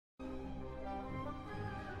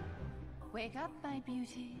Wake up, my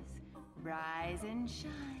beauties. Rise and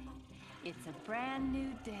shine. It's a brand new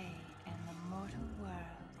day, and the mortal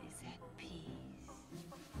world is at peace.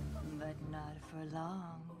 But not for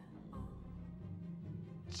long.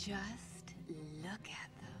 Just look at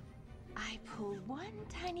them. I pull one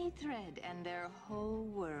tiny thread, and their whole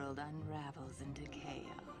world unravels into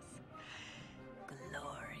chaos.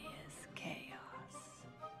 Glorious chaos.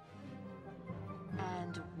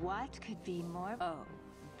 And what could be more... Oh,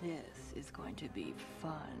 this is going to be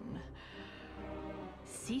fun.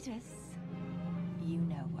 Cetus, you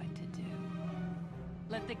know what to do.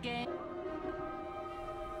 Let the game...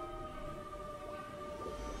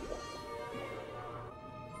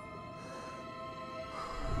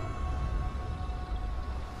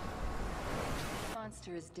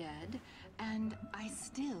 Monster is dead, and I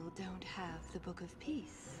still don't have the Book of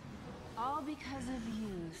Peace. All because of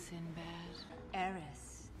you, Sinbad.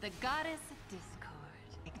 Eris, the goddess of discord.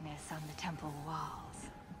 Ignis on the temple walls.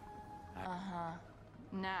 Uh-huh.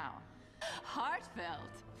 Now,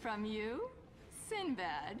 heartfelt from you?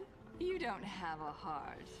 Sinbad, you don't have a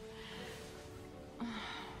heart.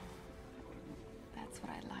 That's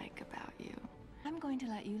what I like about you. I'm going to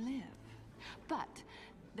let you live. But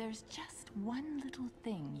there's just one little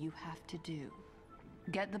thing you have to do.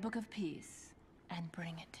 Get the Book of Peace and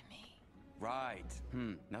bring it to me. Right.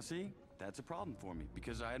 Now see? That's a problem for me,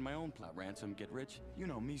 because I had my own plot. Ransom, get rich, you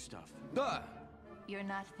know me stuff. Duh! You're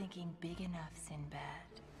not thinking big enough,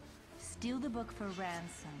 Sinbad. Steal the book for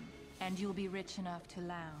ransom, and you'll be rich enough to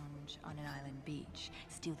lounge on an island beach.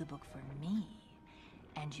 Steal the book for me,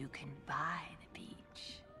 and you can buy the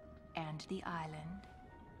beach, and the island,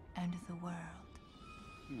 and the world.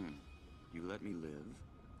 You let me live,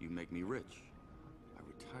 you make me rich. I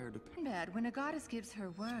retire to... Sinbad, when a goddess gives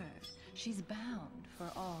her word, she's bound for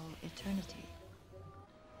all eternity.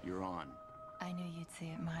 You're on. I knew you'd see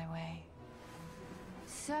it my way.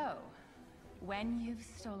 So, when you've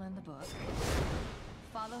stolen the book,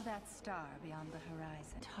 follow that star beyond the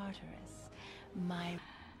horizon. Tartarus, my...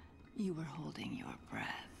 You were holding your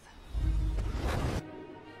breath.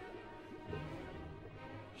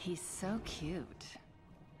 He's so cute.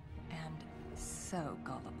 And so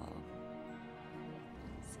gullible.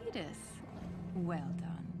 Cetus, well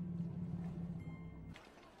done.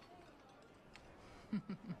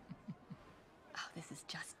 Oh, this is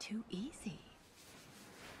just too easy.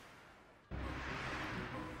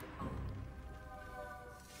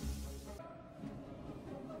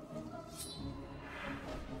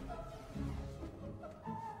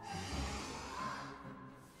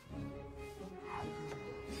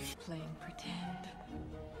 Playing pretend.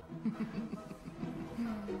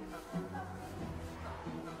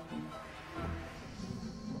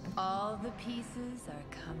 All the pieces are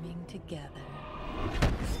coming together.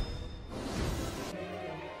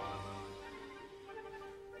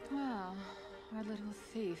 Well, our little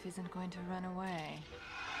thief isn't going to run away.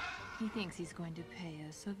 He thinks he's going to pay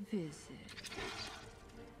us a visit.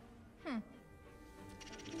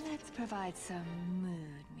 Let's provide some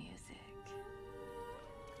mood music.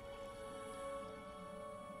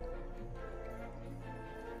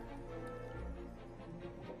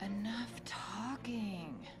 Enough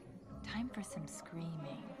talking. Time for some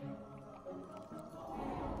screaming.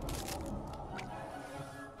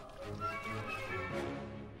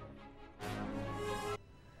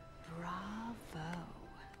 Bravo.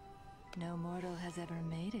 No mortal has ever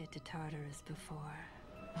made it to Tartarus before.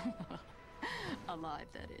 Alive,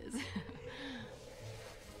 that is.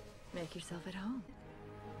 Make yourself at home.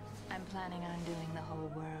 I'm planning on doing the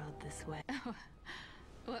whole world this way.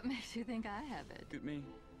 What makes you think I have it? Shoot me.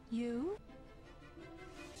 You?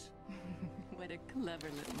 What a clever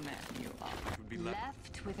little man you are. Would be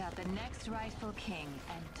Left without the next rightful king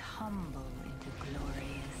and tumble into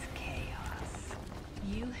glorious chaos.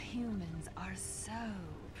 You humans are so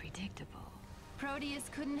predictable. Proteus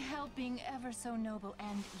couldn't help being ever so noble,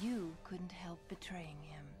 and you couldn't help betraying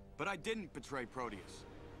him. But I didn't betray Proteus.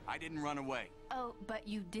 I didn't run away. Oh, but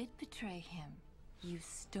you did betray him. You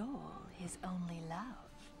stole his only love.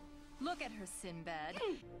 Look at her, Sinbad.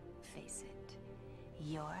 Face it,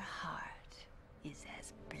 your heart is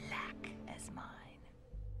as black as mine.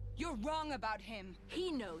 You're wrong about him.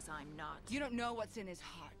 He knows I'm not. You don't know what's in his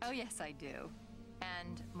heart. Oh, yes, I do.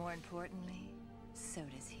 And more importantly, so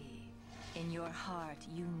does he. In your heart,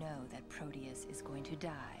 you know that Proteus is going to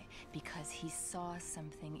die because he saw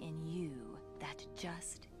something in you that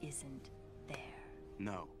just isn't there.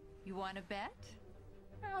 No. You want to bet?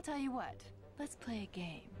 I'll tell you what. Let's play a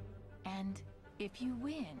game. And if you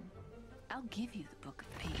win, I'll give you the Book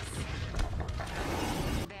of Peace.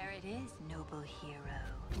 There it is, noble hero.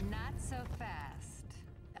 Not so fast.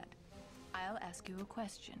 I'll ask you a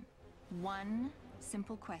question. One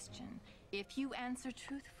simple question. If you answer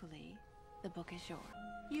truthfully, the book is yours.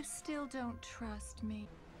 You still don't trust me.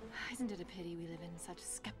 Isn't it a pity we live in such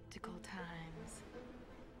skeptical times?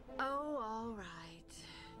 Oh, all right.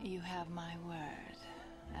 You have my word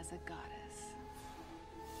as a goddess.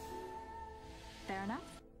 Fair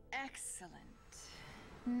enough? Excellent.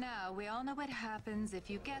 Now, we all know what happens if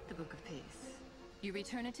you get the Book of Peace. You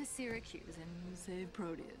return it to Syracuse and save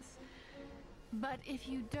Proteus. But if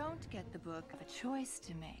you don't get the book, you have a choice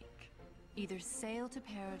to make. Either sail to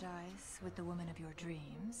paradise with the woman of your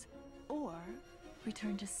dreams, or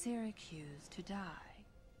return to Syracuse to die.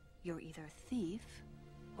 You're either a thief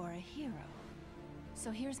or a hero.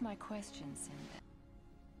 So here's my question, Sinbad.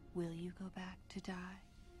 Will you go back to die?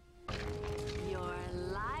 You're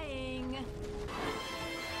lying!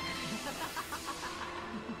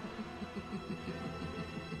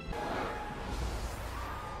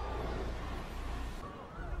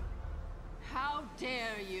 How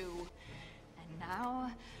dare you! And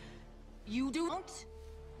now, you don't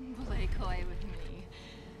play coy with me.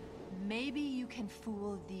 Maybe you can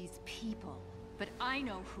fool these people, but I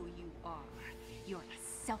know who you are. You're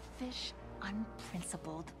a selfish,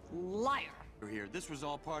 unprincipled liar. Here, this was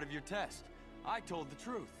all part of your test. I told the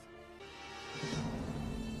truth.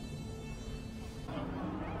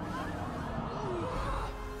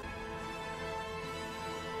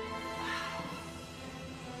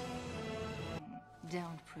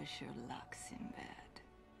 Don't push your luck, Sinbad.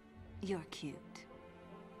 You're cute,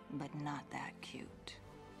 but not that cute.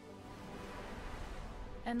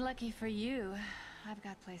 And lucky for you, I've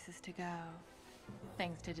got places to go.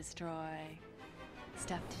 Things to destroy.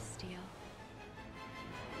 Stuff to steal.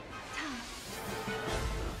 Time.